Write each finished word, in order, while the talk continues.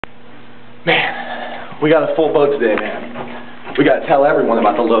Man, we got a full boat today, man. We gotta tell everyone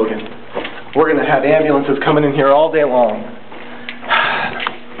about the Logan. We're gonna have ambulances coming in here all day long.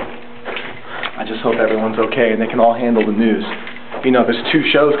 I just hope everyone's okay and they can all handle the news. You know, there's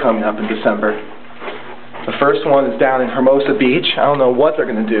 2 shows coming up in December. The first one is down in Hermosa Beach. I don't know what they're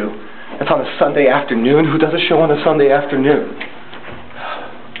gonna do. It's on a Sunday afternoon. Who does a show on a Sunday afternoon?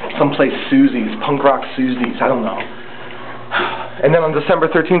 Someplace Susie's, punk rock Susie's, I don't know. And then on December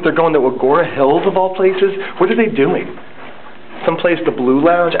 13th, they're going to Agora Hills, of all places. What are they doing? Someplace, the Blue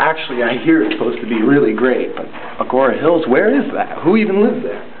Lounge? Actually, I hear it's supposed to be really great, but Agora Hills, where is that? Who even lives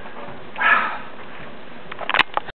there?